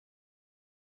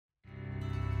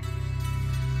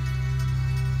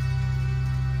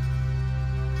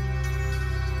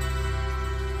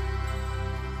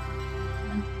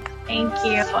Thank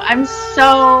you. I'm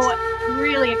so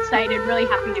really excited, really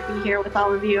happy to be here with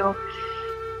all of you.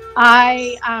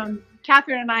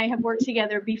 Catherine and I have worked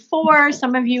together before.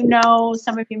 Some of you know,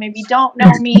 some of you maybe don't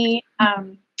know me.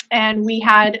 And we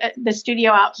had the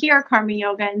studio out here, Karma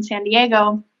Yoga in San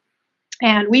Diego.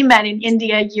 And we met in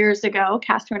India years ago,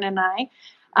 Catherine and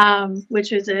I,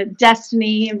 which was a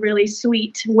destiny, a really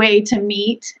sweet way to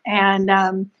meet. And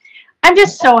I'm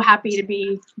just so happy to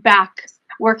be back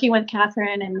working with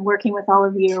Catherine and working with all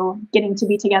of you, getting to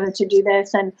be together to do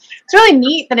this. And it's really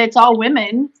neat that it's all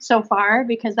women so far,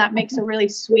 because that makes a really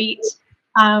sweet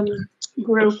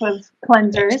group of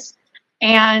cleansers.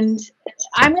 And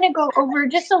I'm going to go over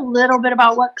just a little bit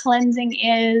about what cleansing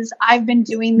is. I've been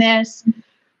doing this.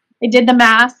 I did the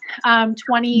math.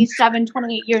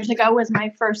 28 years ago was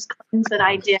my first cleanse that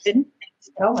I did.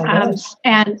 Oh my gosh.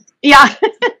 And yeah,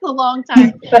 it's a long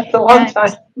time. That's a long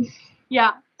time.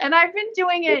 Yeah. And I've been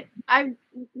doing it, I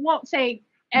won't say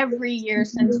every year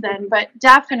since then, but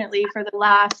definitely for the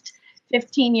last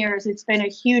 15 years, it's been a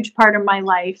huge part of my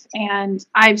life. And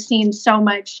I've seen so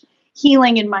much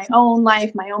healing in my own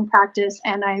life, my own practice.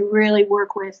 And I really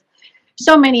work with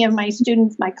so many of my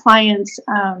students, my clients,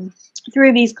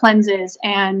 through these cleanses.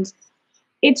 And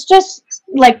it's just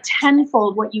like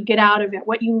tenfold what you get out of it,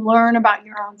 what you learn about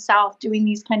your own self doing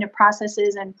these kind of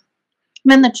processes, and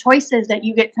then the choices that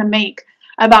you get to make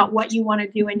about what you want to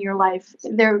do in your life.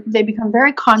 They become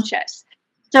very conscious.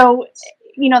 So,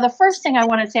 the first thing I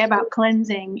want to say about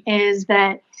cleansing is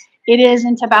that it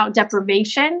isn't about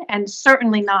deprivation, and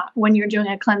certainly not when you're doing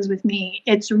a cleanse with me.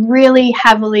 It's really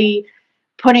heavily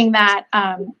putting that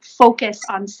focus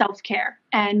on self-care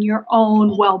and your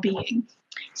own well-being.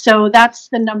 So that's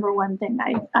the number one thing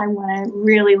I want to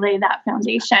really lay that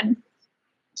foundation.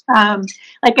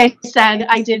 Like I said,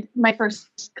 I did my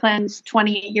first cleanse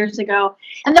 28 years ago.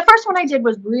 And the first one I did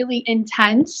was really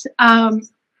intense,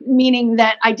 meaning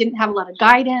that I didn't have a lot of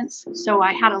guidance. So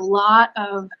I had a lot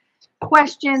of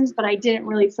questions, but I didn't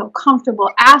really feel comfortable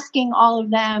asking all of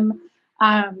them.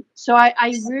 So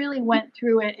I really went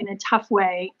through it in a tough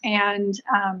way. And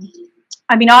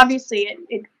obviously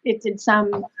it did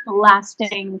some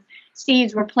lasting,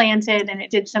 seeds were planted, and it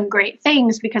did some great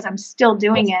things because I'm still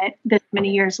doing it this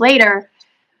many years later.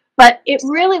 But it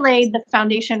really laid the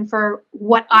foundation for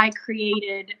what I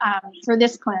created for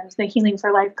this cleanse, the Healing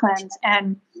for Life cleanse.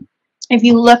 And if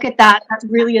you look at that, that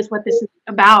really is what this is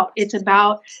about. It's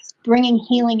about bringing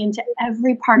healing into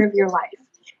every part of your life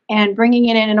and bringing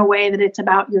it in a way that it's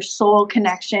about your soul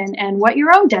connection and what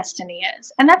your own destiny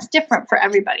is. And that's different for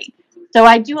everybody. So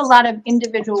I do a lot of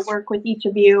individual work with each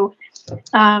of you.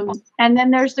 And then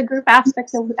there's the group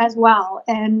aspect as well.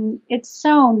 And it's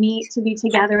so neat to be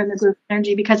together in the group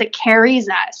energy because it carries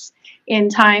us in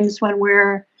times when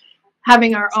we're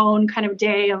having our own kind of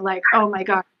day of like, oh my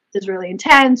God, this is really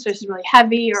intense, this is really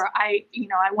heavy, or I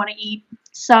want to eat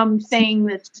something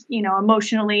that's,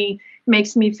 emotionally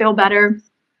makes me feel better.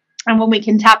 And when we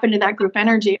can tap into that group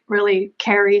energy, it really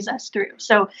carries us through.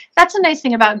 So that's a nice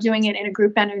thing about doing it in a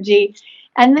group energy.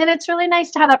 And then it's really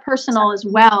nice to have that personal as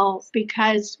well,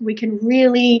 because we can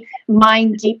really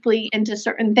mine deeply into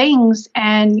certain things,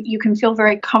 and you can feel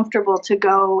very comfortable to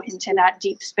go into that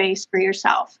deep space for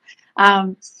yourself.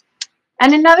 And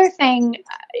another thing,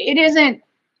 it isn't,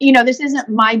 this isn't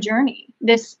my journey.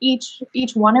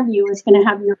 Each one of you is going to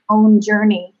have your own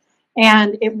journey.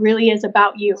 And it really is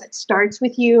about you. It starts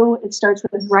with you. It starts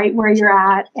with right where you're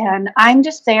at. And I'm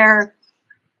just there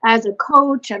as a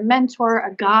coach, a mentor,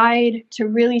 a guide to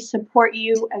really support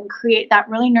you and create that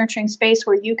really nurturing space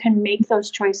where you can make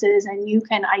those choices and you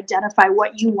can identify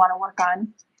what you want to work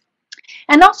on.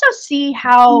 And also see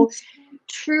how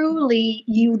truly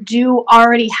you do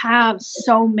already have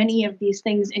so many of these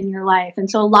things in your life.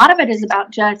 And so a lot of it is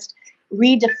about just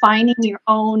redefining your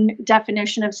own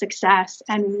definition of success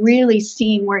and really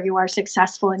seeing where you are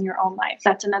successful in your own life.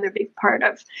 That's another big part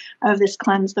of this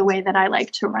cleanse, the way that I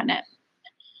like to run it.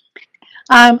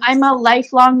 I'm a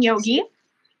lifelong yogi.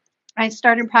 I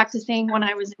started practicing when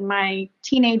I was in my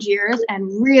teenage years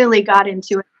and really got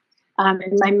into it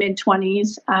in my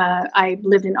mid-20s. I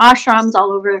lived in ashrams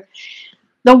all over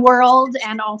the world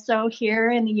and also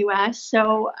here in the US.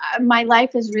 So my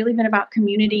life has really been about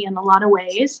community in a lot of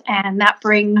ways, and that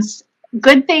brings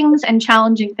good things and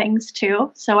challenging things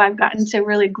too. So I've gotten to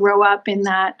really grow up in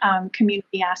that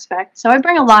community aspect. So I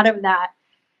bring a lot of that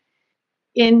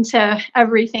into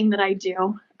everything that I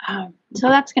do. So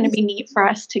that's going to be neat for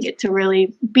us to get to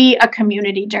really be a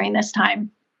community during this time.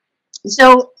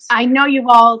 So I know you've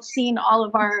all seen all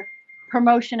of our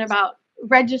promotion about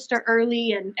register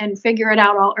early and figure it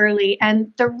out all early.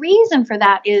 And the reason for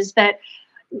that is that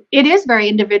it is very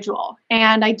individual,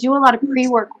 and I do a lot of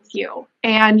pre-work with you,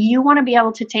 and you want to be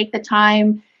able to take the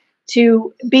time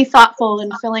to be thoughtful in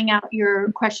filling out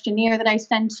your questionnaire that I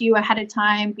send to you ahead of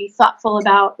time. Be thoughtful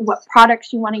about what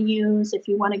products you want to use. If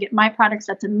you want to get my products,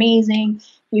 that's amazing.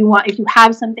 If you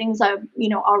have some things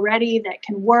already that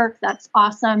can work, that's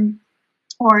awesome.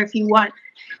 Or if you want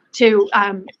to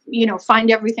find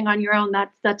everything on your own,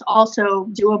 that's also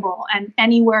doable, and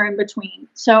anywhere in between.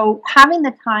 So having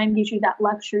the time gives you that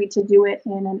luxury to do it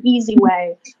in an easy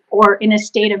way or in a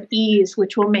state of ease,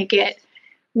 which will make it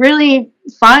really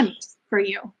fun for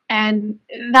you. And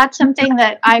that's something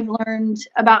that I've learned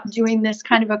about doing this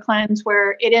kind of a cleanse,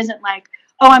 where it isn't like,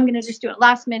 oh, I'm going to just do it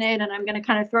last minute and I'm going to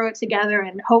kind of throw it together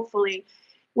and hopefully,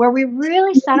 where we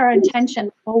really set our intention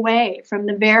away from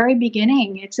the very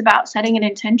beginning. It's about setting an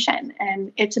intention, and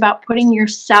it's about putting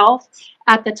yourself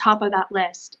at the top of that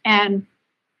list. And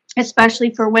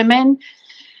especially for women,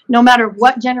 no matter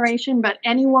what generation, but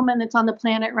any woman that's on the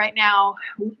planet right now,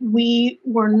 we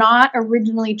were not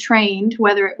originally trained,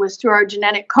 whether it was through our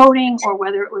genetic coding or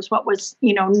whether it was what was,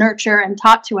 nurtured and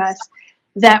taught to us,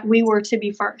 that we were to be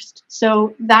first.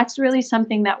 So that's really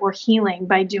something that we're healing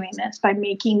by doing this, by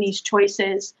making these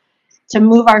choices to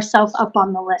move ourselves up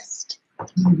on the list.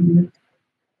 Mm-hmm.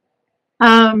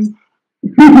 I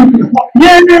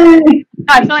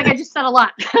feel like I just said a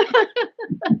lot.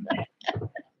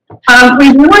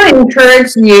 We want to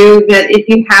encourage you that if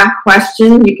you have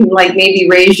questions, you can maybe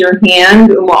raise your hand.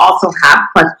 We'll also have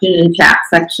question and chat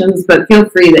sections, but feel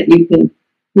free that you can,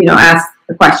 ask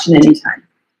the question anytime.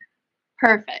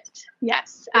 Perfect.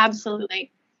 Yes,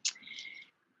 absolutely.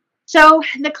 So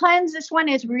the cleanse, this one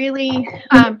is really,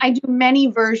 I do many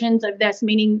versions of this,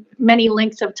 meaning many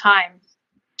lengths of time,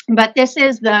 but this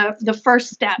is the first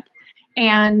step.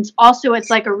 And also it's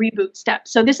like a reboot step.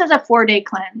 So this is a 4-day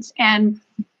cleanse, and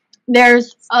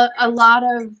there's a lot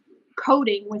of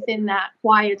coding within that,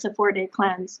 why it's a 4-day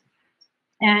cleanse.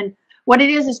 And what it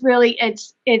is really,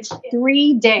 it's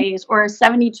 3 days or a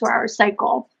 72-hour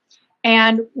cycle.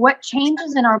 And what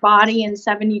changes in our body in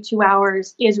 72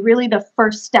 hours is really the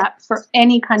first step for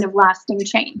any kind of lasting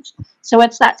change. So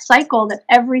it's that cycle that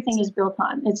everything is built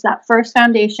on. It's that first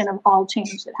foundation of all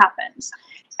change that happens.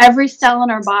 Every cell in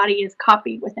our body is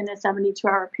copied within a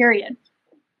 72-hour period.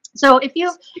 So if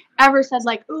you've ever said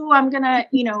ooh, I'm going to,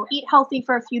 eat healthy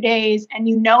for a few days, and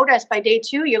you notice by day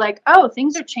 2, you're like, oh,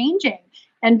 things are changing.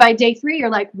 And by day 3, you're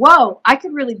like, whoa, I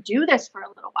could really do this for a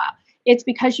little while. It's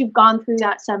because you've gone through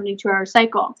that 72-hour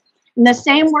cycle. And the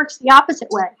same works the opposite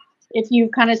way. If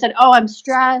you've kind of said, oh, I'm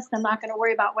stressed, I'm not going to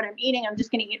worry about what I'm eating, I'm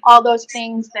just going to eat all those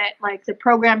things that the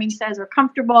programming says are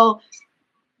comfortable.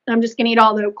 I'm just going to eat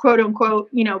all the quote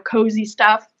unquote, cozy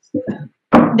stuff,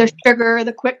 the sugar,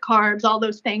 the quick carbs, all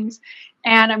those things.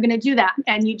 And I'm going to do that.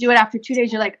 And you do it after 2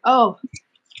 days, you're like, oh,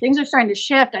 things are starting to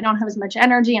shift. I don't have as much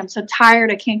energy. I'm so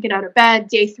tired. I can't get out of bed.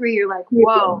 Day 3, you're like,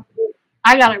 whoa,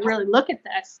 I got to really look at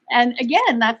this. And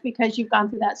again, that's because you've gone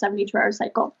through that 72-hour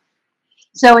cycle.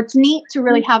 So it's neat to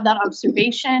really have that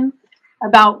observation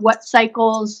about what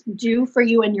cycles do for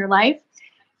you in your life.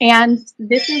 And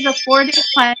this is a 4-day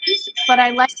cleanse, but I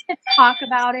like to talk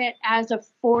about it as a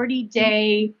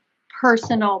 40-day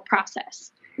personal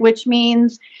process, which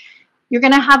means you're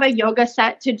going to have a yoga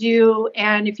set to do.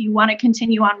 And if you want to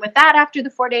continue on with that after the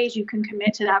 4 days, you can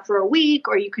commit to that for a week,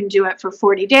 or you can do it for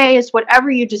 40 days, whatever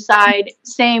you decide.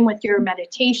 Same with your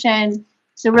meditation.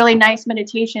 It's a really nice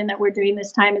meditation that we're doing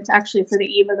this time. It's actually for the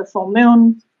eve of the full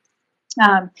moon.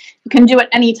 You can do it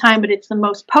anytime, but it's the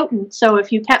most potent. So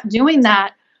if you kept doing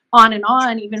that on and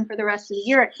on, even for the rest of the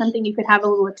year, it's something you could have a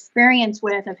little experience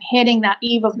with, of hitting that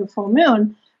eve of the full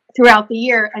moon throughout the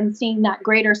year and seeing that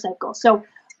greater cycle. So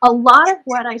a lot of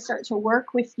what I start to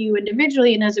work with you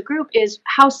individually and as a group is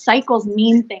how cycles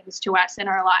mean things to us in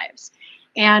our lives,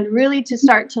 and really to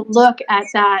start to look at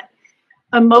that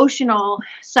emotional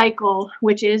cycle,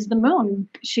 which is the moon.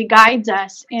 She guides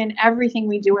us in everything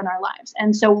we do in our lives.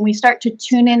 And so when we start to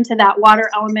tune into that water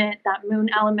element, that moon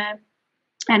element,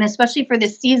 and especially for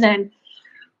this season,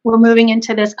 we're moving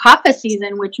into this kapha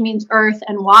season, which means earth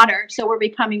and water. So we're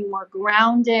becoming more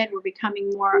grounded. We're becoming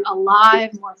more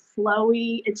alive, more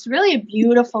flowy. It's really a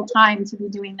beautiful time to be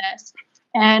doing this.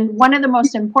 And one of the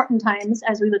most important times,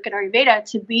 as we look at Ayurveda,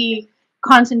 to be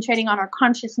concentrating on our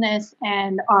consciousness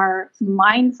and our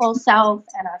mindful self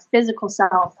and our physical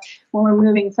self when we're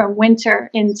moving from winter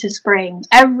into spring.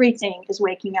 Everything is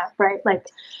waking up, right?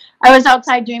 I was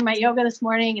outside doing my yoga this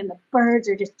morning, and the birds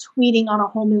are just tweeting on a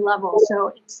whole new level.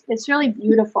 So it's really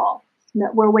beautiful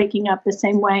that we're waking up the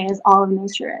same way as all of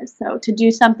nature is. So to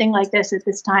do something like this at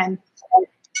this time,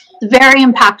 it's very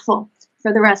impactful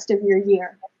for the rest of your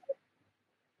year.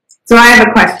 So I have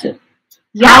a question.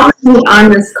 Yes. How many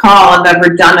on this call have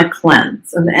ever done a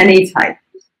cleanse of any type?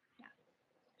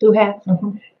 Who has?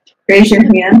 Raise your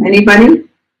hand. Anybody?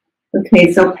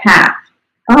 Okay, so Pat.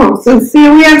 Oh, so see,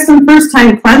 we have some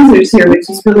first-time cleansers here, which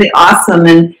is really awesome.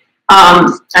 And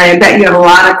I bet you have a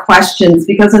lot of questions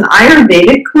because an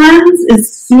Ayurvedic cleanse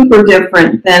is super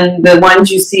different than the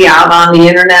ones you see out on the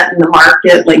internet and the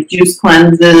market, like juice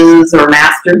cleanses or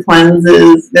master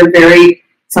cleanses. They're very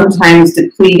sometimes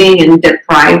depleting and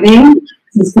depriving.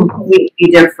 This is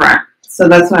completely different. So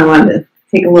that's why I wanted to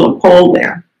take a little poll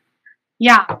there.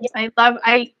 Yeah, I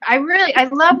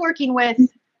love working with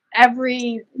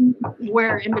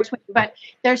everywhere in between, but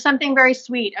there's something very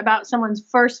sweet about someone's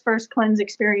first cleanse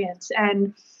experience.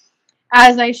 And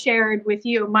as I shared with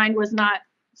you, mine was not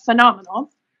phenomenal.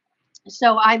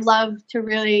 So I love to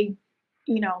really,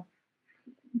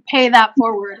 pay that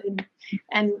forward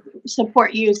and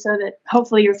support you so that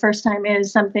hopefully your first time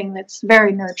is something that's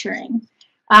very nurturing.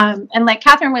 And like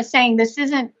Catherine was saying, this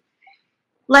isn't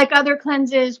like other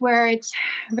cleanses where it's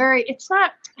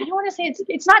not, I don't want to say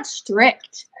it's not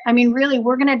strict. I mean, really,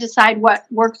 we're going to decide what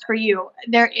works for you.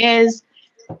 There is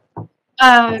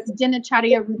a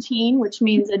dinacharya routine, which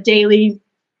means a daily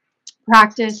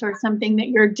practice or something that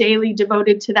you're daily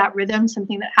devoted to that rhythm,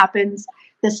 something that happens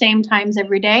the same times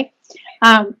every day.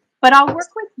 But I'll work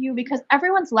with you because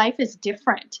everyone's life is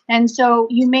different. And so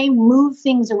you may move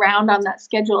things around on that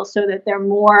schedule so that they're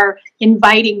more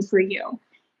inviting for you.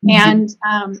 And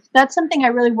that's something I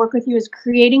really work with you is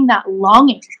creating that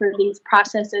longing for these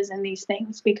processes and these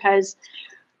things, because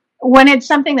when it's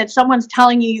something that someone's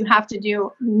telling you have to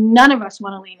do, none of us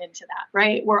want to lean into that,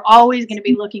 right? We're always going to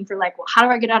be looking for like, well, how do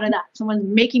I get out of that? Someone's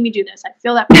making me do this. I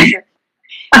feel that pressure.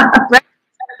 Right?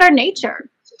 That's our nature.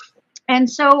 And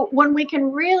so when we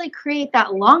can really create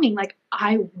that longing, like,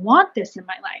 I want this in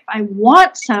my life. I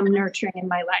want some nurturing in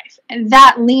my life. And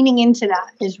that leaning into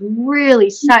that is really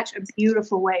such a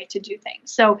beautiful way to do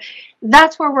things. So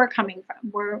that's where we're coming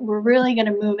from. We're really going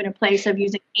to move in a place of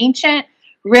using ancient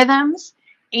rhythms,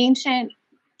 ancient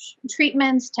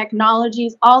treatments,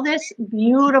 technologies, all this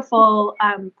beautiful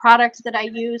products that I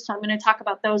use. So I'm going to talk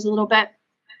about those a little bit.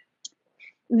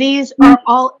 These are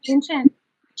all ancient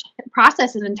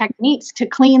processes and techniques to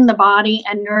clean the body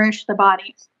and nourish the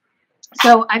body.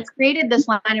 So I've created this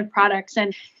line of products,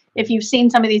 and if you've seen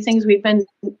some of these things we've been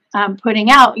putting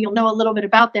out, you'll know a little bit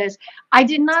about this. I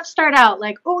did not start out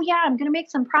like, oh yeah, I'm going to make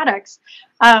some products.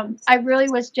 I really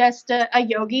was just a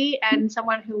yogi and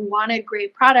someone who wanted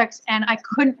great products, and I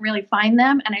couldn't really find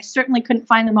them, and I certainly couldn't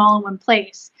find them all in one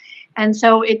place. And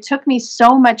so it took me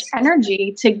so much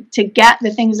energy to get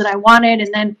the things that I wanted,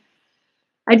 and then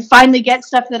I'd finally get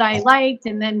stuff that I liked,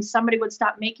 and then somebody would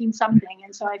stop making something.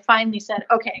 And so I finally said,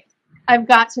 okay, I've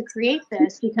got to create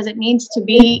this because it needs to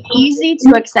be easy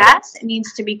to access. It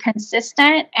needs to be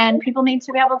consistent, and people need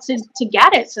to be able to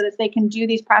get it so that they can do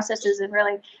these processes and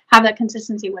really have that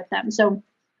consistency with them. So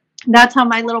that's how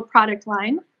my little product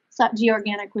line, SatJi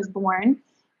Organic, was born.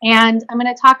 And I'm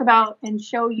going to talk about and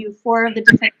show you 4 of the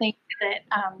different things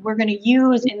that we're going to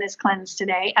use in this cleanse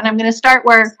today. And I'm going to start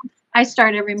where I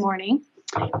start every morning.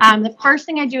 The first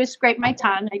thing I do is scrape my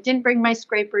tongue. I didn't bring my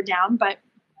scraper down, but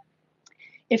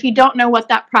if you don't know what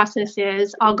that process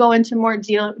is, I'll go into more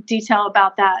detail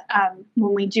about that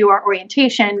when we do our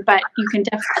orientation, but you can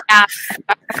definitely ask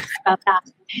about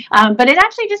that. But it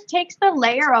actually just takes the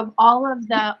layer of all of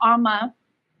the ama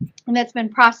that's been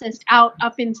processed out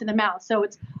up into the mouth. So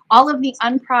it's all of the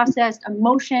unprocessed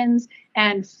emotions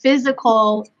and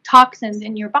physical toxins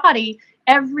in your body.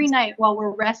 Every night while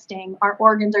we're resting, our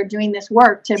organs are doing this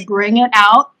work to bring it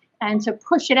out and to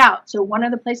push it out. So one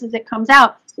of the places it comes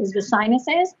out is the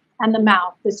sinuses and the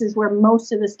mouth. This is where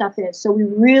most of the stuff is. So we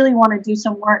really want to do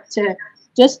some work to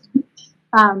just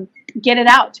get it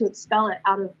out, to expel it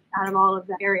out of all of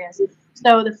the areas.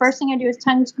 So the first thing I do is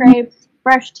tongue scrape,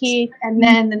 brush teeth, and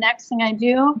then the next thing I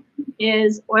do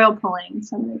is oil pulling.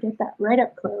 So I'm going to get that right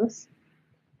up close.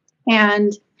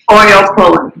 And oil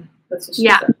pulling.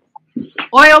 Yeah.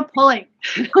 Oil pulling.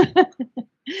 I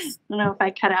don't know if I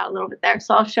cut out a little bit there,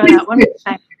 so I'll show that one more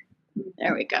time.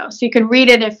 There we go. So you can read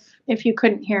it if you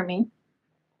couldn't hear me.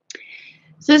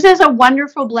 So this is a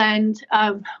wonderful blend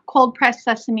of cold pressed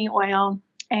sesame oil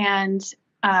and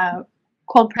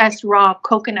cold pressed raw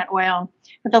coconut oil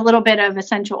with a little bit of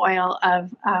essential oil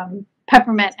of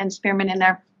peppermint and spearmint in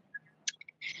there.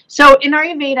 So in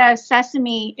Ayurveda,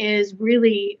 sesame is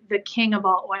really the king of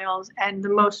all oils and the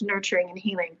most nurturing and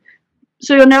healing.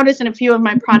 So you'll notice in a few of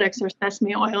my products there's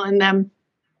sesame oil in them.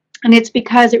 And it's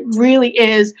because it really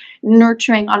is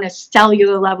nurturing on a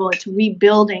cellular level. It's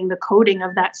rebuilding the coating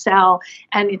of that cell,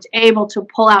 and it's able to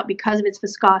pull out, because of its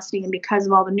viscosity and because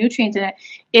of all the nutrients in it,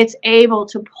 it's able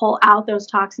to pull out those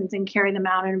toxins and carry them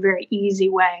out in a very easy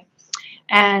way.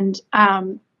 And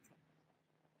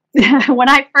when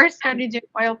I first started doing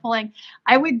oil pulling,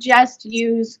 I would just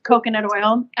use coconut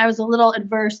oil. I was a little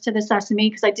adverse to the sesame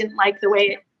because I didn't like the way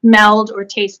it smelled or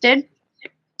tasted.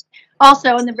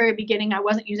 Also, in the very beginning, I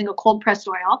wasn't using a cold pressed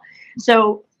oil.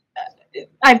 So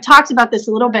I've talked about this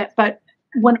a little bit, but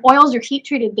when oils are heat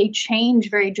treated, they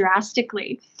change very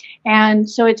drastically. And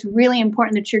so it's really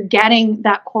important that you're getting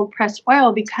that cold pressed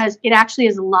oil, because it actually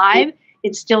is alive.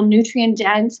 It's still nutrient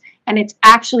dense, and it's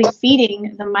actually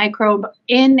feeding the microbe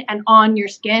in and on your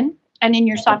skin and in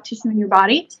your soft tissue in your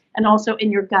body, and also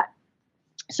in your gut.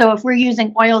 So if we're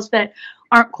using oils that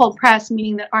aren't cold pressed,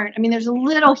 meaning that aren't, I mean, there's a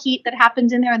little heat that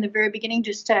happens in there in the very beginning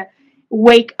just to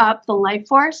wake up the life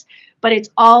force, but it's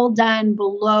all done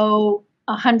below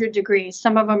 100 degrees.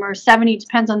 Some of them are 70,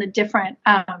 depends on the different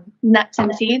nuts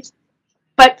and seeds.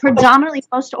 But predominantly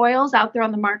most oils out there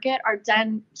on the market are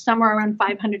done somewhere around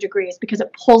 500 degrees because it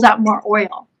pulls out more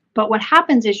oil. But what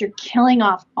happens is you're killing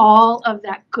off all of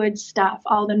that good stuff,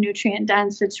 all the nutrient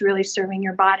dense that's really serving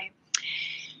your body.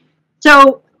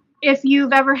 So if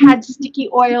you've ever had sticky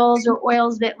oils or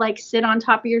oils that like sit on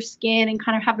top of your skin and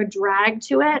kind of have a drag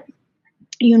to it,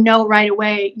 you know right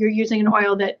away you're using an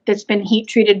oil that's been heat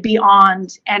treated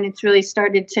beyond, and it's really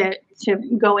started to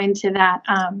go into that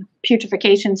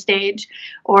putrefaction stage,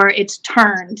 or it's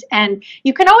turned. And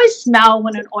you can always smell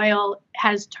when an oil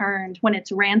has turned, when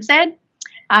it's rancid,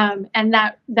 and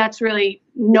that's really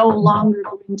no longer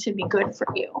going to be good for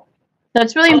you. So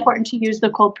it's really important to use the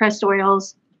cold pressed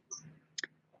oils.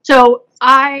 So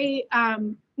I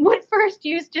would first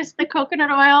use just the coconut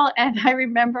oil, and I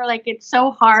remember like it's so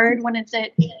hard when it's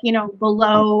at, you know,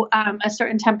 below a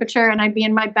certain temperature, and I'd be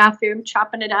in my bathroom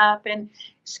chopping it up and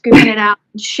scooping it out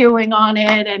and chewing on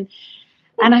it, and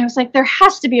I was like, there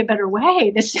has to be a better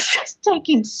way. This is just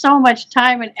taking so much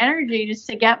time and energy just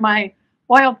to get my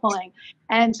oil pulling.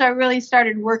 And so I really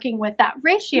started working with that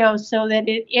ratio so that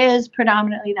it is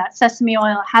predominantly that sesame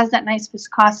oil. It has that nice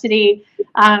viscosity.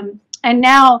 And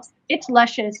now it's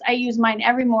luscious. I use mine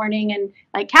every morning. And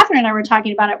like Catherine and I were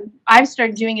talking about it, I've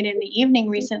started doing it in the evening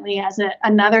recently as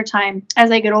another time.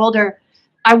 As I get older,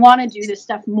 I want to do this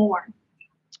stuff more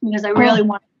because I really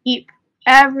want to keep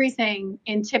everything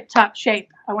in tip-top shape.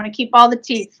 I want to keep all the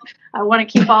teeth. I want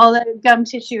to keep all the gum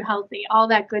tissue healthy, all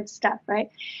that good stuff, right?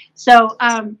 So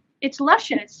it's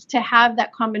luscious to have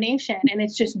that combination, and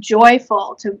it's just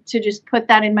joyful to just put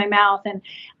that in my mouth, and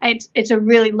it's a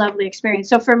really lovely experience.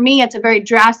 So for me, it's a very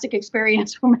drastic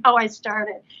experience from how I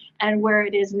started and where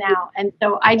it is now. And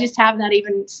so I just have that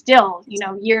even still, you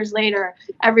know, years later,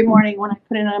 every morning when I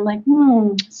put it on, I'm like,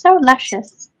 so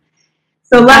luscious.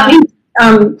 So let me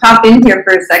pop in here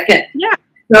for a second. Yeah.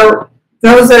 So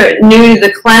those are new to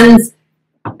the cleanse.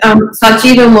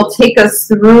 SatJiwan will take us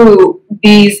through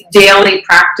these daily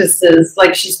practices,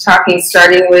 like she's talking,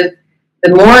 starting with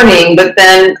the morning, but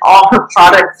then all her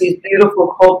products, these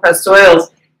beautiful cold pressed oils,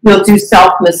 you'll do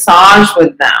self-massage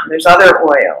with them. There's other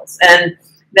oils. And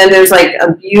then there's like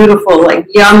a beautiful, like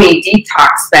yummy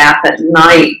detox bath at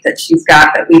night that she's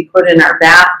got that we put in our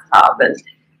bathtub. And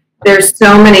there's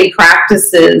so many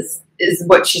practices is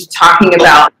what she's talking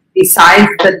about besides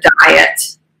the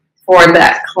diet for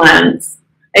that cleanse.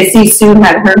 I see Sue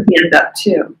had her hand up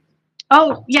too.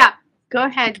 Oh, yeah. Go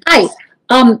ahead. Hi.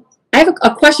 I have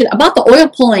a question about the oil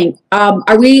pulling.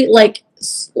 Are we like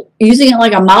using it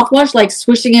like a mouthwash, like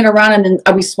swishing it around, and then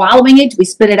are we swallowing it? Do we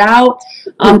spit it out?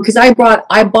 Because I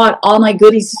bought all my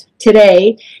goodies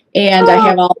today, and I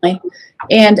have all my,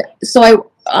 and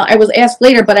so I was asked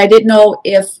later, but I didn't know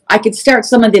if I could start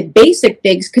some of the basic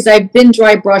things because I've been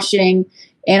dry brushing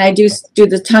and I do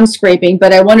the tongue scraping,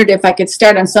 but I wondered if I could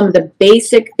start on some of the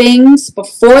basic things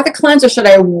before the cleanse, or should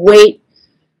I wait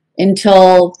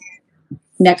until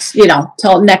next,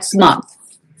 till next month?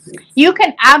 You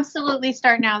can absolutely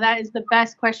start now. That is the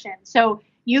best question. So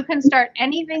you can start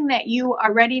anything that you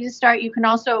are ready to start. You can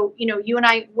also, you and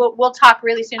I, we'll talk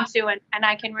really soon, Sue, and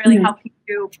I can really help you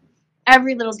through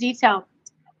every little detail.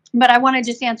 But I want to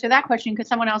just answer that question because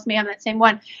someone else may have that same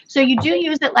one. So you do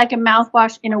use it like a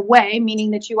mouthwash in a way,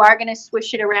 meaning that you are going to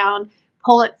swish it around,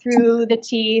 pull it through the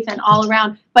teeth and all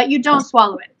around, but you don't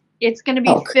swallow it. It's going to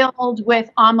be filled with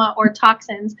ama or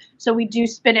toxins. So we do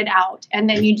spit it out, and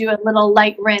then you do a little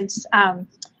light rinse. And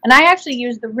I actually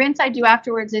use the rinse I do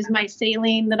afterwards is my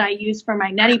saline that I use for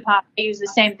my neti pot. I use the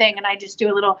same thing, and I just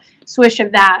do a little swish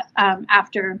of that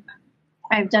after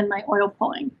I've done my oil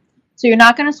pulling. So you're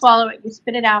not going to swallow it, you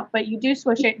spit it out, but you do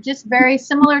swish it, just very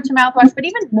similar to mouthwash, but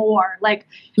even more. Like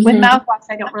with mouthwash,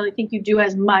 I don't really think you do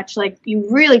as much. Like you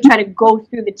really try to go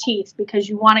through the teeth because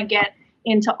you want to get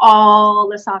into all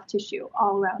the soft tissue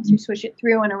all around. So you swish it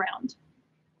through and around.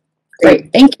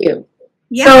 Great, thank you.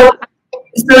 Yeah. So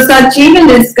SatJiwan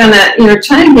is gonna,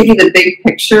 trying to give you the big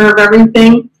picture of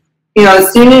everything.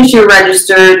 As soon as you're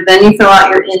registered, then you fill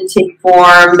out your intake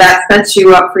form. That sets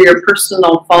you up for your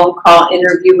personal phone call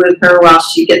interview with her while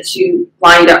she gets you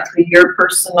lined up for your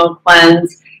personal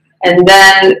cleanse. And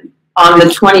then on the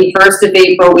 21st of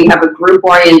April, we have a group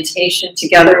orientation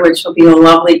together, which will be a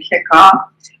lovely kickoff.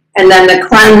 And then the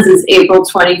cleanse is April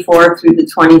 24th through the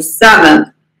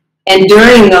 27th. And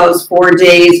during those 4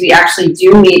 days, we actually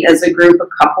do meet as a group a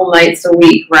couple nights a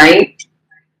week, right?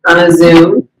 On a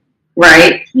Zoom.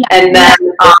 Right, yeah. And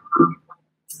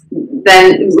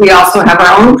then we also have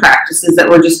our own practices that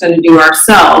we're just going to do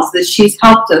ourselves. That she's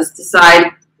helped us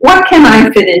decide, what can I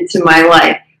fit into my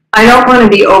life? I don't want to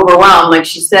be overwhelmed, like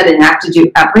she said, and have to do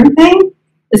everything,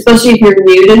 especially if you're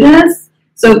new to this.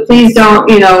 So please don't,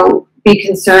 be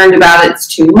concerned about it's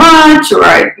too much, or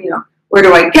where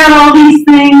do I get all these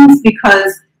things?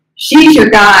 Because she's your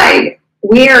guide.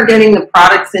 We are getting the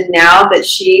products in now that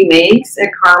she makes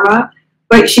at Karma.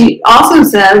 But she also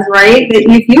says, right, that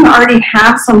if you already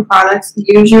have some products,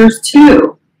 use yours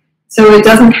too. So it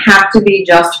doesn't have to be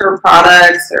just her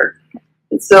products.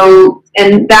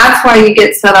 And that's why you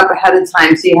get set up ahead of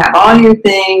time. So you have all your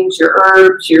things, your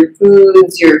herbs, your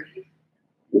foods, your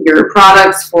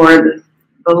products for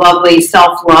the lovely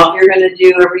self-love you're going to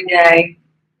do every day.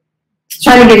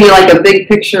 Trying to give you like a big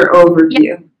picture overview.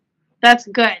 Yeah, that's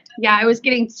good. Yeah, I was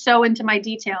getting so into my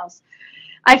details.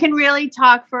 I can really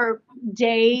talk for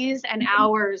days and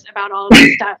hours about all of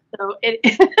this stuff. So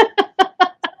it's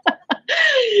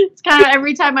kind of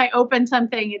every time I open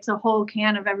something, it's a whole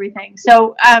can of everything.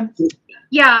 So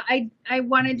yeah, I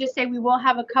wanted to say we will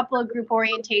have a couple of group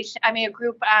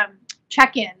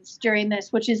check-ins during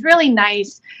this, which is really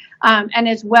nice. And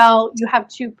as well, you have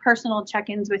 2 personal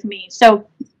check-ins with me. So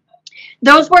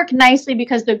those work nicely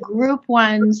because the group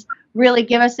ones really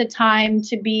give us the time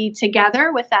to be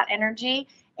together with that energy.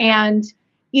 And,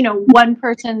 one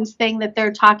person's thing that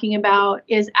they're talking about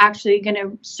is actually going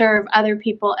to serve other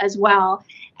people as well.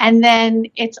 And then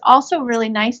it's also really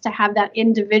nice to have that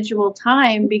individual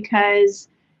time because,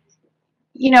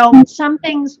 some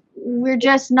things we're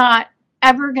just not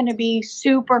ever going to be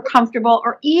super comfortable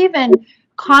or even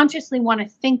consciously want to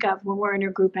think of when we're in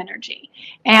a group energy.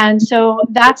 And so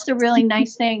that's the really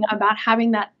nice thing about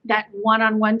having that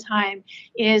one-on-one time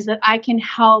is that I can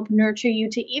help nurture you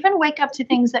to even wake up to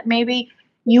things that maybe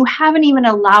you haven't even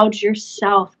allowed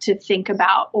yourself to think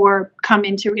about or come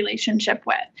into relationship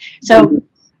with. So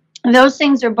those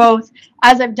things are both,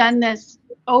 as I've done this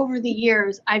over the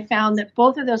years, I found that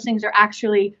both of those things are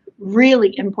actually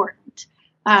really important.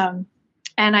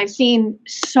 And I've seen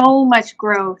so much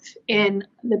growth in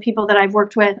the people that I've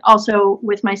worked with, also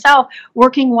with myself,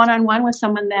 working one-on-one with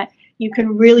someone that you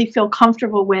can really feel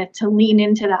comfortable with to lean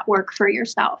into that work for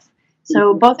yourself.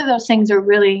 So both of those things are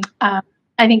really, I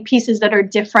think, pieces that are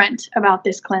different about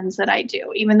this cleanse that I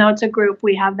do. Even though it's a group,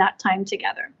 we have that time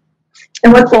together.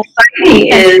 And what's exciting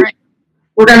is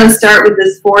we're going to start with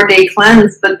this 4-day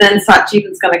cleanse, but then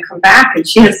SatJiwan's going to come back, and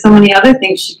she has so many other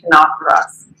things she can offer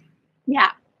us. Yeah.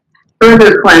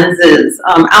 Further cleanses,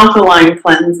 alkaline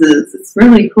cleanses. It's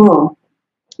really cool.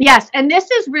 Yes, and this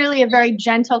is really a very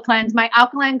gentle cleanse. My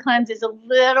alkaline cleanse is a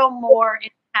little more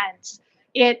intense.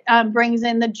 It brings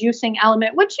in the juicing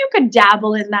element, which you could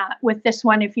dabble in that with this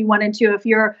one if you wanted to. If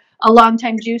you're a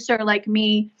longtime juicer like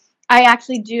me, I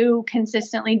actually do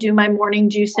consistently do my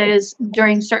morning juices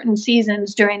during certain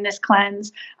seasons during this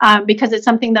cleanse because it's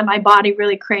something that my body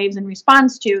really craves and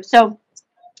responds to. So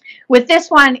with this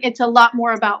one, it's a lot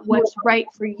more about what's right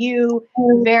for you,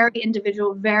 very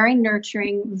individual, very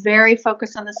nurturing, very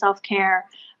focused on the self-care.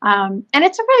 And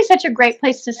it's really such a great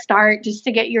place to start, just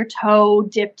to get your toe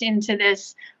dipped into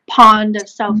this pond of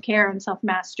self-care and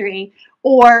self-mastery.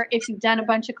 Or if you've done a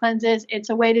bunch of cleanses, it's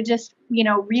a way to just,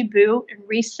 reboot and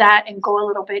reset and go a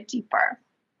little bit deeper.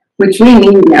 Which we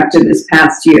need after this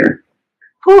past year.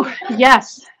 Whew,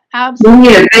 yes, absolutely. We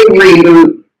need a big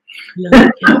reboot. Yeah.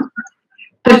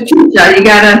 Patricia, you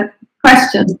got a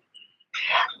question?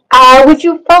 Would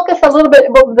you focus a little bit,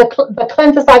 well, the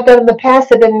cleanses I've done in the past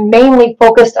have been mainly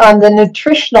focused on the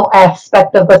nutritional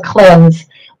aspect of the cleanse.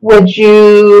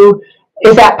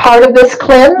 Is that part of this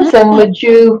cleanse? And would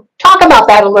you talk about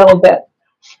that a little bit?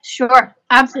 Sure,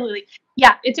 absolutely.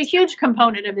 Yeah, it's a huge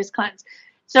component of this cleanse.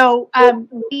 So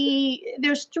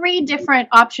there's 3 different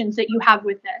options that you have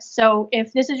with this. So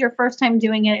if this is your first time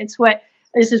doing it,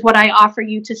 this is what I offer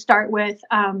you to start with.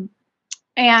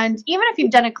 And even if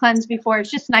you've done a cleanse before, it's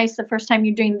just nice the first time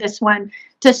you're doing this one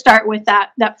to start with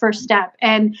that first step.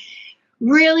 And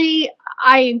really,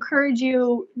 I encourage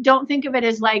you, don't think of it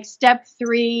as like step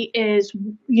 3 is,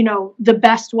 the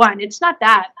best one. It's not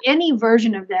that. Any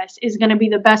version of this is going to be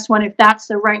the best one if that's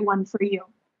the right one for you.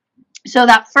 So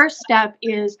that first step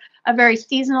is a very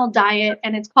seasonal diet,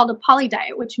 and it's called a poly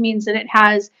diet, which means that it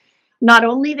has not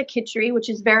only the khichdi, which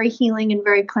is very healing and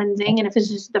very cleansing. And if this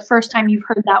is the first time you've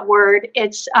heard that word,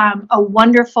 it's a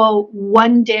wonderful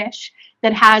one dish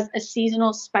that has a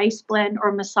seasonal spice blend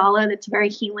or masala that's very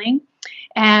healing.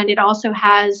 And it also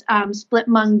has split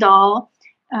mung dal,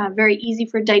 very easy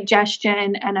for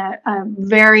digestion, and a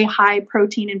very high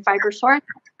protein and fiber source,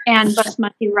 and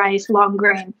basmati rice, long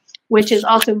grain, which is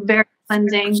also very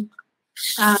cleansing.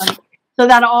 So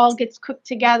that all gets cooked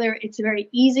together. It's very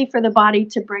easy for the body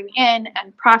to bring in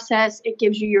and process. It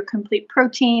gives you your complete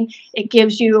protein. It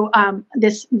gives you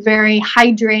this very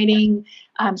hydrating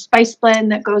spice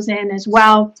blend that goes in as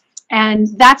well. And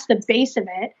that's the base of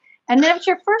it. And then if it's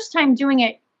your first time doing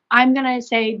it, I'm going to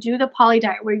say do the poly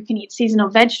diet where you can eat seasonal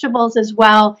vegetables as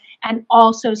well, and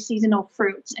also seasonal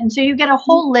fruits. And so you get a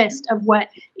whole list of what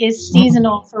is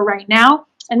seasonal for right now.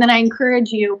 And then I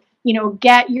encourage you,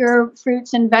 get your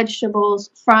fruits and vegetables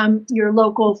from your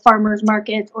local farmers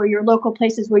markets or your local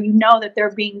places where you know that they're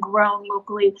being grown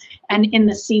locally and in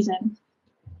the season.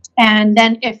 And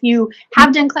then if you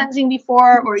have done cleansing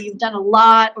before, or you've done a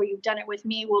lot, or you've done it with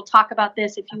me, we'll talk about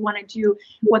this if you want to do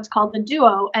what's called the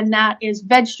duo, and that is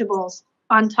vegetables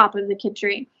on top of the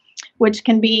khichdi, which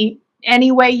can be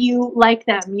any way you like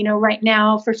them. Right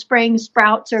now for spring,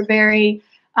 sprouts are very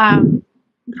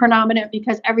predominant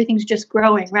because everything's just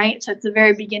growing, right? So it's the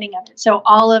very beginning of it. So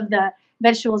all of the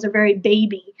vegetables are very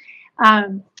baby.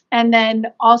 And then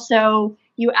also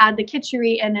you add the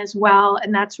khichdi in as well,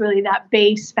 and that's really that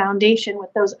base foundation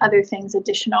with those other things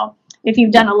additional. If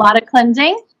you've done a lot of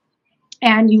cleansing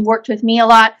and you worked with me a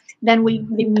lot, then we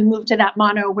move to that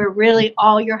mono where really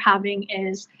all you're having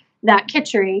is that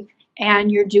khichdi,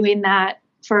 and you're doing that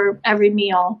for every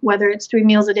meal, whether it's 3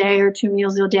 meals a day or 2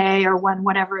 meals a day or one,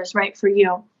 whatever is right for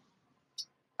you.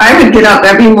 I would get up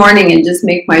every morning and just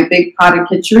make my big pot of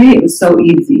khichdi. It was so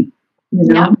easy,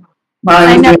 Yeah. While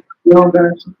I was doing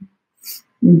yoga.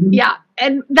 Mm-hmm. Yeah,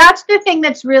 and that's the thing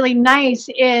that's really nice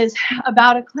is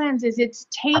about a cleanse is it's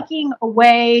taking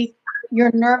away your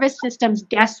nervous system's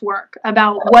guesswork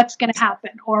about what's going to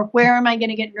happen, or where am I going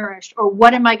to get nourished, or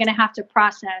what am I going to have to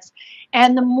process.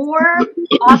 And the more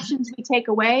options we take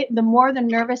away, the more the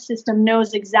nervous system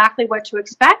knows exactly what to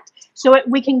expect. So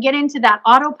we can get into that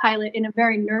autopilot in a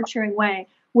very nurturing way,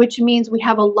 which means we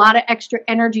have a lot of extra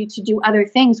energy to do other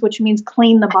things, which means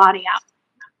clean the body out.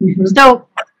 Mm-hmm. So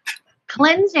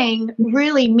cleansing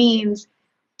really means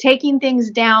taking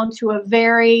things down to a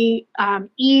very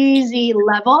easy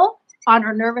level on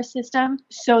our nervous system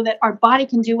so that our body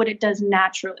can do what it does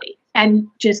naturally and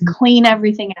just clean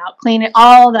everything out, clean it,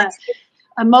 all the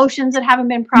emotions that haven't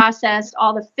been processed,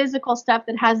 all the physical stuff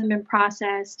that hasn't been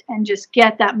processed, and just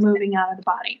get that moving out of the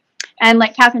body. And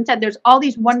like Catherine said, there's all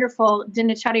these wonderful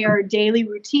dinacharya or daily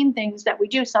routine things that we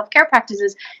do, self-care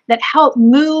practices that help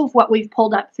move what we've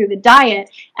pulled up through the diet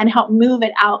and help move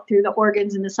it out through the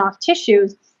organs and the soft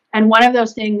tissues. And one of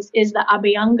those things is the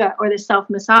abhyanga, or the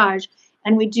self-massage.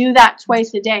 And we do that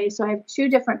twice a day. So I have 2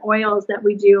 different oils that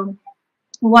we do.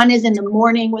 One is in the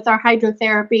morning with our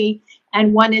hydrotherapy,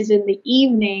 and one is in the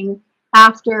evening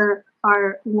after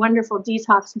our wonderful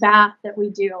detox bath that we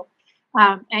do.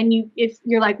 And if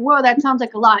you're like, whoa, that sounds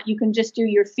like a lot, you can just do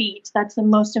your feet. That's the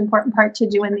most important part to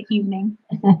do in the evening,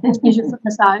 is your foot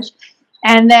massage.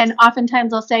 And then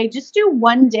oftentimes I'll say, just do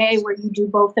one day where you do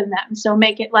both of them. So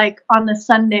make it like on the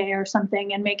Sunday or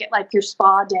something, and make it like your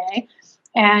spa day.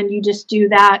 And you just do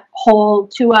that whole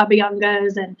 2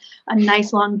 abhyangas and a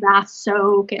nice long bath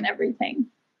soak and everything.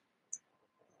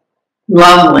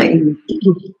 Lovely.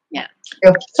 Yeah.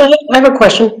 So I have a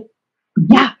question.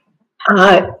 Yeah.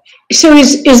 So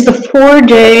is the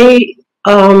 4-day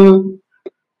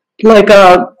like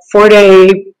a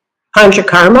 4-day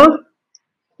panchakarma?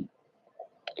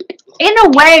 In a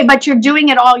way, but you're doing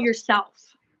it all yourself.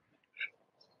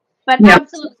 But yeah.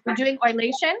 Absolutely, we're doing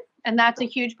oilation, and that's a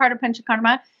huge part of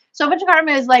panchakarma. So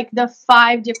panchakarma is like the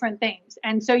 5 different things.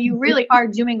 And so you really are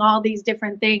doing all these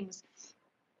different things,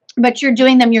 but you're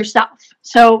doing them yourself.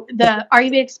 So the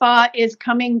Ayurvedic spa is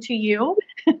coming to you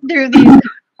through these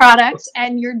products,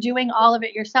 and you're doing all of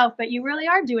it yourself, but you really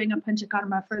are doing a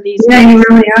panchakarma for these things. You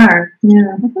really are.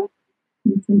 Yeah.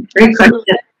 Great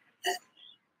question.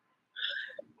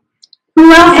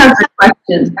 Who else has a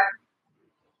question?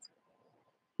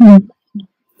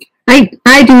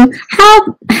 I do.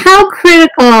 How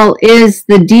critical is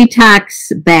the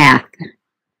detox bath?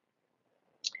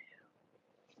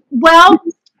 Well,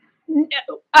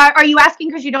 are you asking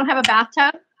because you don't have a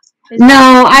bathtub?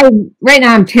 No, right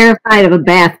now I'm terrified of a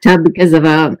bathtub because of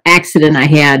an accident I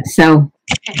had. So,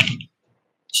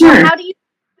 Sure. Well,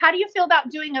 how do you feel about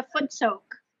doing a foot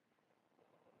soak?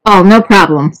 oh, no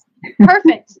problem.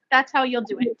 Perfect. That's how you'll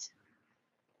do it.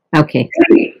 Okay.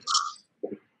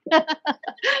 That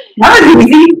was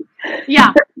easy.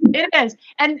 Yeah, it is.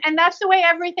 And that's the way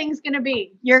everything's going to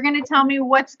be. You're going to tell me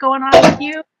what's going on with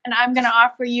you, and I'm going to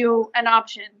offer you an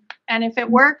option. And if it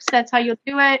works, that's how you'll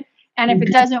do it. And if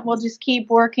it doesn't, we'll just keep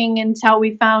working until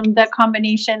we found the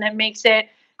combination that makes it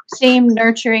seem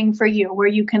nurturing for you, where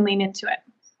you can lean into it.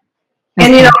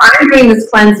 And I'm doing this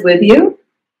cleanse with you.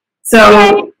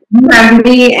 So you have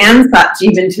me and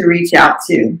SatJiwan to reach out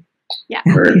to. Yeah.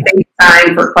 For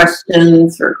FaceTime, for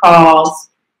questions, for calls.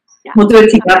 Yeah. We'll do it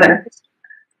together.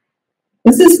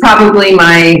 This is probably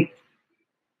my,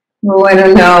 I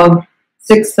don't know,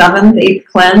 6th, 7th, 8th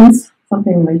cleanse,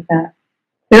 something like that.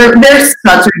 They're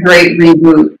such a great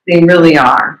reboot. They really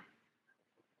are.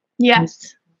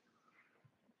 Yes.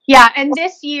 Yeah, and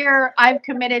this year I've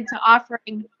committed to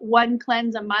offering one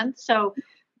cleanse a month. So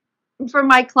for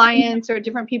my clients or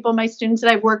different people, my students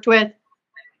that I've worked with,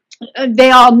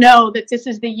 they all know that this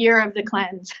is the year of the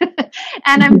cleanse.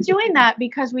 And I'm doing that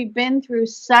because we've been through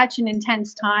such an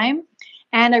intense time.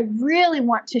 And I really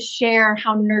want to share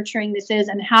how nurturing this is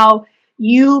and how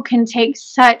you can take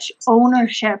such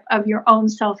ownership of your own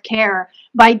self-care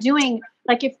by doing,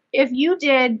 like if you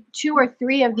did 2 or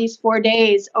 3 of these 4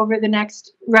 days over the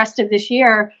next rest of this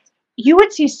year, you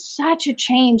would see such a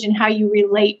change in how you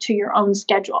relate to your own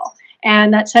schedule.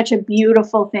 And that's such a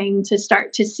beautiful thing to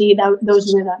start to see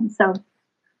those rhythms. So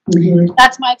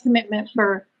that's my commitment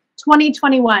for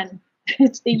 2021.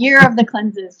 It's the year of the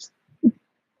cleanses.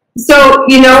 So,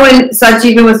 when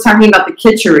SatJiwan was talking about the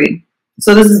khichdi,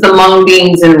 so this is the mung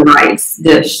beans and rice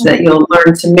dish that you'll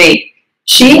learn to make.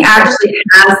 She actually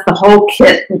has the whole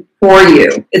kit for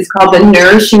you. It's called the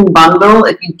Nourishing Bundle.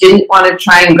 If you didn't want to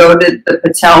try and go to the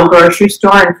Patel grocery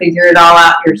store and figure it all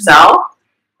out yourself,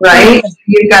 right?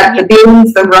 You've got the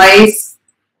beans, the rice,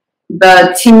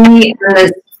 the tea, and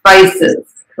the spices,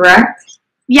 correct?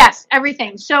 Yes,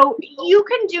 everything. So you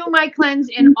can do my cleanse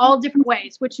in all different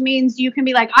ways, which means you can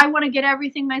be like, I want to get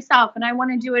everything myself and I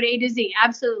want to do it A to Z.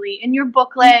 Absolutely. In your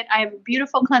booklet, I have a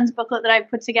beautiful cleanse booklet that I've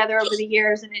put together over the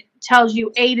years, and it tells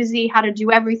you A to Z how to do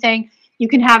everything. You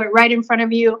can have it right in front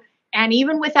of you. And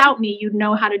even without me, you'd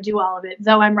know how to do all of it,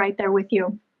 though I'm right there with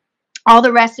you. All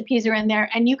the recipes are in there,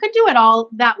 and you could do it all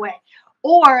that way.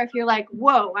 Or if you're like,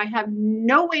 whoa, I have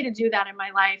no way to do that in my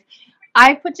life,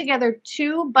 I put together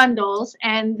 2 bundles,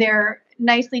 and they're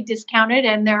nicely discounted,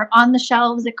 and they're on the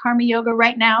shelves at Karma Yoga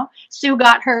right now. Sue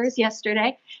got hers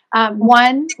yesterday.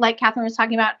 One, like Catherine was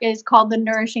talking about, is called the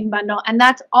Nourishing Bundle, and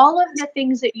that's all of the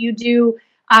things that you do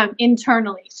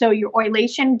internally. So your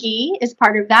oilation ghee is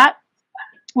part of that,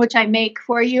 which I make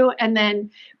for you and then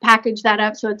package that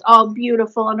up so it's all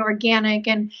beautiful and organic,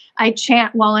 and I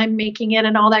chant while I'm making it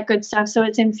and all that good stuff. So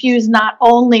it's infused not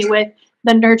only with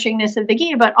the nurturingness of the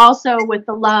ghee, but also with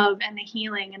the love and the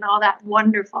healing and all that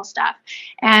wonderful stuff.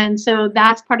 And so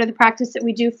that's part of the practice that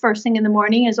we do first thing in the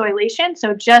morning is oilation.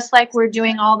 So just like we're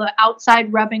doing all the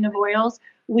outside rubbing of oils,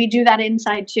 we do that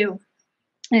inside too.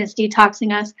 And it's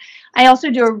detoxing us. I also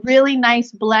do a really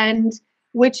nice blend,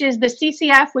 which is the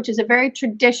CCF, which is a very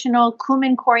traditional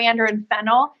cumin, coriander, and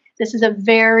fennel. This is a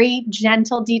very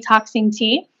gentle detoxing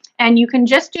tea. And you can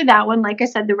just do that one. Like I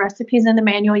said, the recipe's in the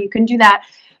manual. You can do that.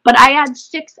 But I add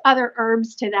 6 other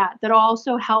herbs to that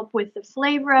also help with the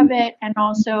flavor of it and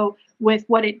also with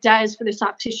what it does for the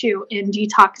soft tissue in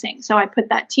detoxing. So I put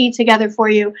that tea together for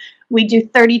you. We do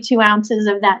 32 ounces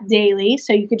of that daily.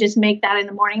 So you could just make that in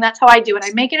the morning. That's how I do it.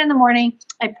 I make it in the morning.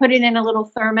 I put it in a little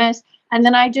thermos, and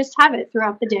then I just have it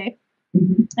throughout the day.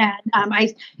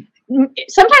 And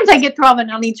sometimes I get through all of it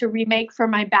and I'll need to remake for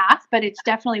my bath, but it's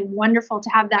definitely wonderful to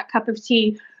have that cup of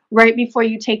tea right before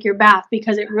you take your bath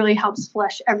because it really helps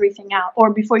flush everything out,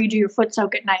 or before you do your foot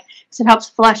soak at night, because it helps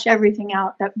flush everything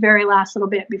out that very last little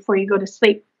bit before you go to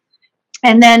sleep.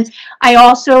 And then I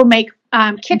also make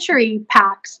khichdi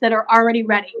packs that are already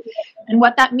ready. And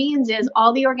what that means is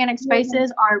all the organic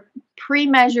spices are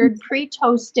pre-measured,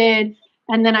 pre-toasted,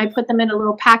 and then I put them in a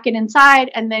little packet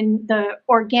inside, and then the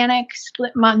organic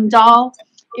split mung dal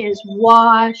is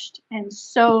washed and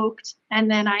soaked,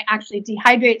 and then I actually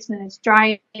dehydrate, so then it's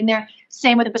dry in there.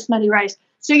 Same with the basmati rice.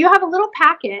 So you have a little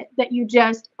packet that you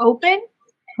just open,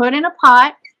 put in a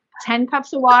pot, 10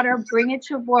 cups of water, bring it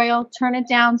to a boil, turn it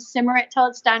down, simmer it till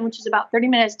it's done, which is about 30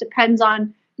 minutes, depends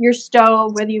on your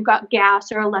stove, whether you've got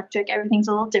gas or electric, everything's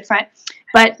a little different.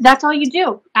 But that's all you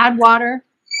do, add water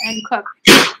and cook.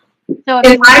 So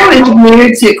if I was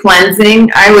new to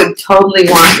cleansing, I would totally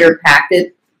want your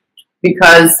packet,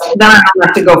 because then I don't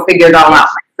have to go figure it all out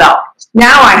myself.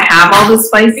 Now I have all the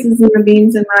spices and the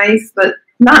beans and rice, but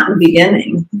not in the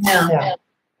beginning. Yeah.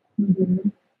 Mm-hmm.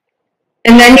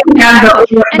 And then you have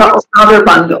the other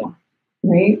bundle,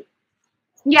 right?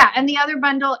 Yeah, and the other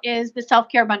bundle is the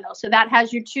self-care bundle. So that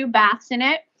has your 2 baths in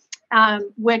it,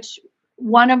 which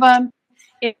one of them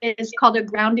is called a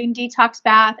grounding detox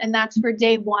bath, and that's for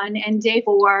day 1 and day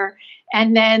 4.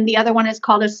 And then the other one is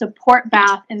called a support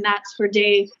bath, and that's for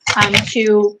day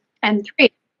 2 and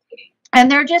 3. And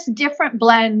they're just different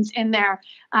blends in there.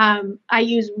 I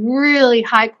use really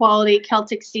high quality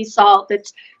Celtic sea salt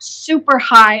that's super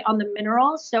high on the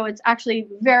minerals. So it's actually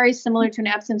very similar to an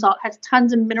Epsom salt. It has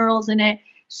tons of minerals in it.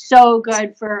 So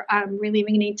good for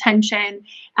relieving any tension.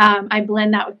 I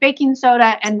blend that with baking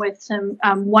soda and with some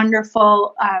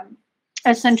wonderful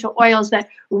essential oils that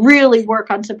really work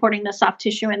on supporting the soft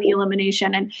tissue and the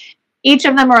elimination. And each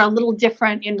of them are a little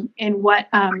different in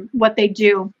what they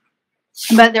do.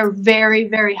 But they're very,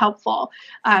 very helpful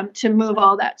to move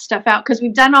all that stuff out, because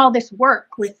we've done all this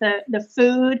work with the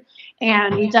food,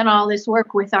 and we've done all this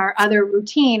work with our other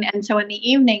routine. And so in the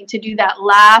evening, to do that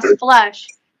last flush,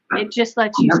 it just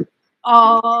lets you,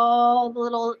 all the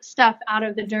little stuff out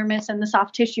of the dermis and the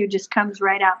soft tissue just comes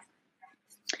right out.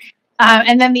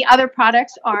 And then the other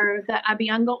products are the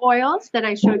Abhyanga oils that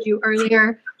I showed you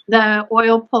earlier, the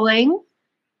oil pulling,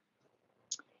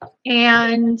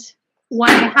 and one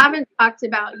I haven't talked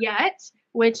about yet,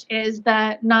 which is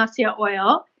the Nasya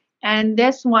oil. And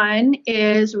this one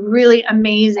is really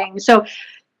amazing. So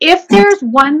if there's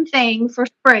one thing for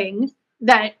spring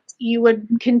that you would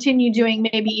continue doing,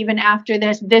 maybe even after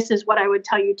this is what I would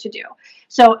tell you to do.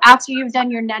 So after you've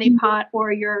done your neti pot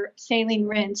or your saline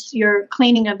rinse, your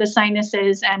cleaning of the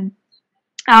sinuses and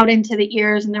out into the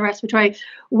ears and the respiratory,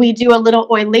 we do a little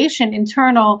oilation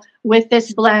internal with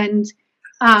this blend.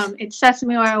 It's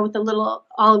sesame oil with a little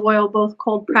olive oil, both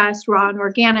cold pressed, raw, and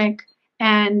organic.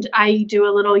 And I do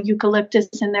a little eucalyptus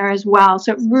in there as well.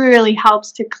 So it really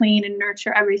helps to clean and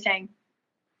nurture everything.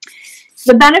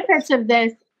 The benefits of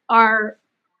this are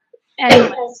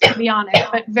endless, to be honest,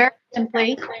 but very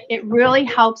simply, it really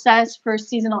helps us for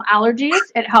seasonal allergies.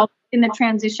 It helps in the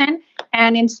transition.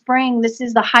 And in spring, this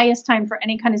is the highest time for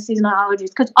any kind of seasonal allergies,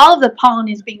 because all of the pollen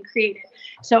is being created.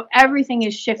 So everything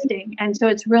is shifting. And so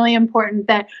it's really important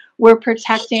that we're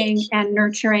protecting and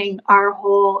nurturing our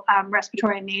whole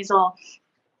respiratory and nasal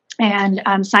and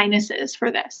sinuses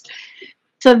for this.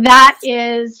 So that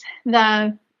is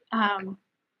the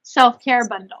self-care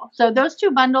bundle. So those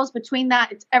 2 bundles, between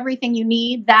that, it's everything you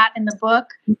need, that and the book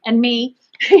and me.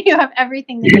 You have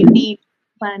everything that you need.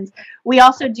 Cleanse. We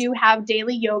also do have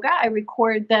daily yoga. I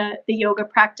record the yoga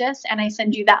practice and I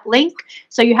send you that link.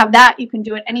 So you have that. You can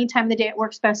do it any time of the day. It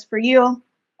works best for you.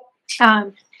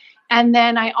 And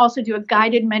then I also do a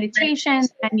guided meditation,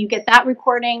 and you get that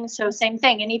recording. So same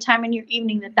thing, anytime in your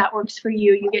evening that works for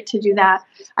you, you get to do that.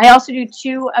 I also do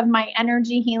 2 of my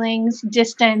energy healings,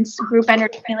 distance group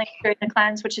energy healing during the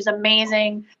cleanse, which is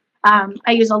amazing. I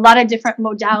use a lot of different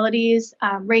modalities,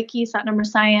 Reiki, Satnam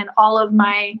Rasayan, all of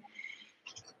my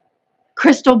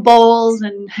crystal bowls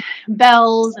and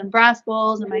bells and brass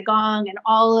bowls and my gong and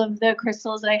all of the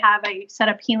crystals that I have. I set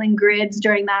up healing grids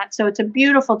during that. So it's a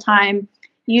beautiful time.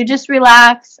 You just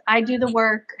relax. I do the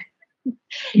work.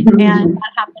 And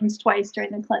that happens twice during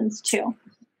the cleanse too.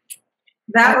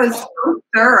 That was so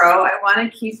thorough. I want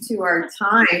to keep to our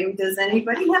time. Does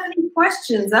anybody have any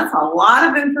questions? That's a lot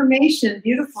of information,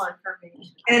 beautiful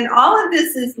information. And all of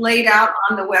this is laid out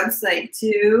on the website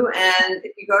too. And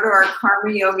if you go to our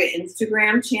Karma Yoga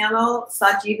Instagram channel,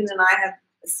 SatJiwan and I have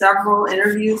several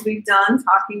interviews we've done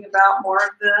talking about more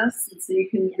of this. And so you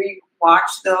can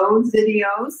re-watch those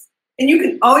videos. And you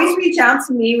can always reach out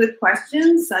to me with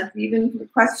questions, SatJiwan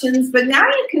with questions. But now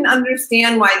you can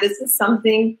understand why this is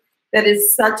something that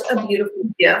is such a beautiful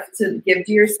gift to give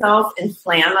to yourself and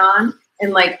plan on,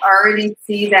 and like already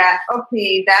see that,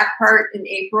 okay, that part in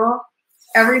April,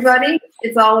 everybody,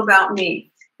 it's all about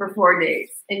me for 4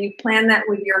 days. And you plan that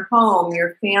with your home,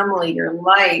 your family, your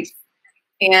life.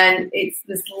 And it's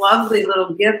this lovely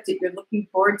little gift that you're looking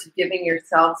forward to giving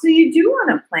yourself. So you do want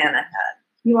to plan ahead.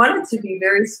 You want it to be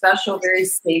very special, very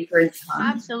sacred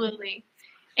time. Absolutely.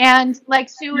 And like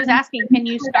Sue was asking, can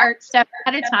you start step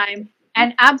at a time?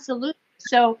 And absolutely.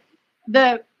 So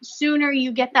the sooner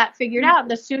you get that figured out,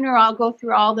 the sooner I'll go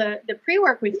through all the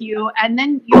pre-work with you, and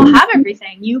then you'll have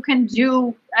everything. You can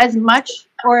do as much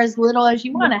or as little as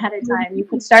you want ahead of time. You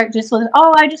could start just with,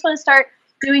 oh, I just want to start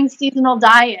doing seasonal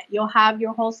diet. You'll have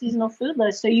your whole seasonal food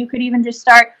list. So you could even just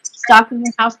start stocking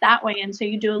your house that way. And so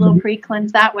you do a little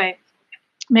pre-cleanse that way.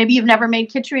 Maybe you've never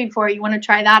made khichdi before. You want to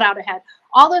try that out ahead.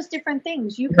 All those different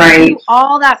things. You can do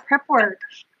all that prep work.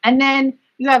 And then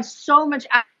you have so much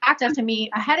access to me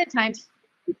ahead of time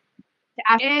to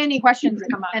ask any questions that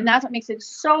come up. And that's what makes it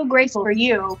so graceful for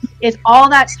you, is all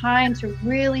that time to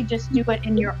really just do it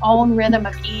in your own rhythm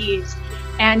of ease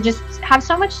and just have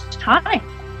so much time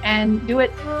and do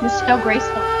it just so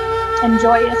graceful and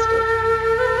joyous.